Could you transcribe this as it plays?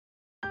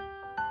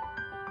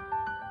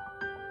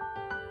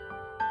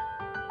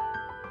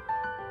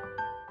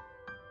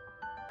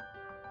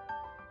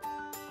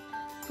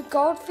The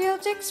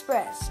Goldfields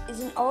Express is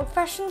an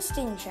old-fashioned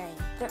steam train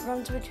that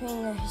runs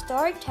between the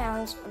historic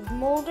towns of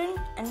Malden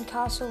and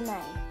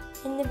Castlemaine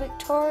in the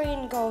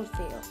Victorian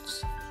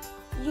Goldfields.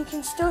 You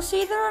can still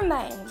see the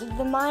remains of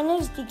the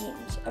miners'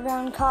 diggings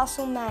around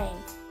Castlemaine.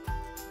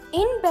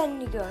 In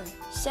Bendigo,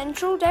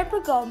 Central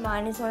Deborah Gold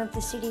Mine is one of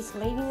the city's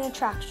leading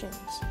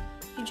attractions.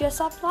 You dress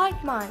up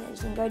like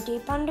miners and go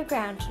deep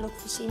underground to look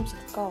for seams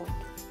of gold.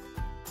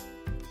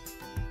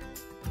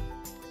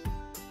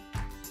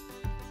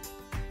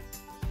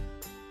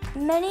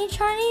 Many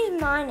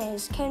Chinese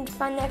miners came to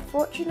find their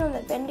fortune on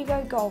the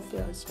Bendigo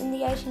goldfields in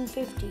the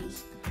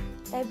 1850s.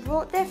 They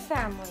brought their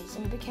families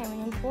and became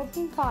an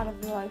important part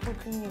of the local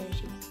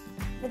community.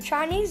 The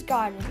Chinese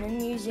Garden and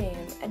Museum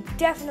are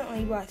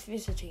definitely worth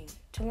visiting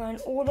to learn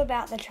all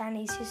about the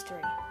Chinese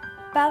history.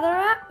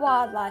 Ballarat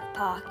Wildlife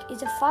Park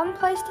is a fun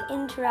place to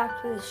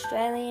interact with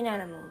Australian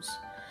animals.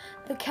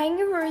 The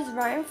kangaroos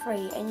roam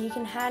free and you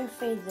can hand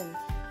feed them,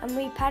 and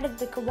we patted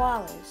the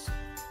koalas.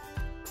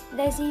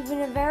 There's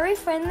even a very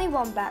friendly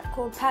wombat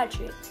called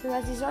Patrick who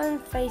has his own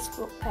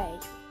Facebook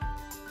page.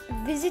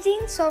 Visiting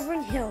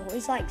Sovereign Hill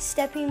is like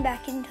stepping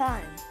back in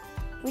time.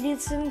 We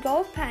did some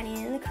gold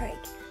panning in the creek,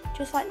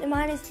 just like the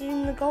miners did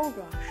in the gold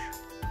rush.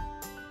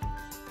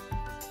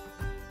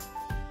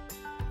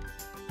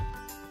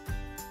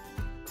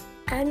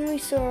 And we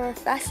saw a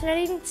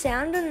fascinating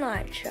sound and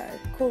light show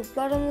called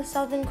Blood on the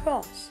Southern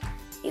Cross.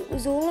 It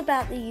was all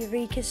about the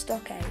Eureka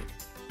Stockade.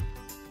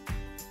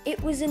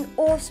 It was an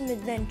awesome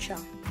adventure.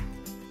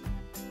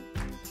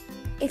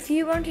 If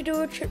you want to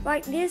do a trip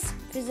like this,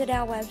 visit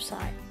our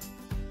website.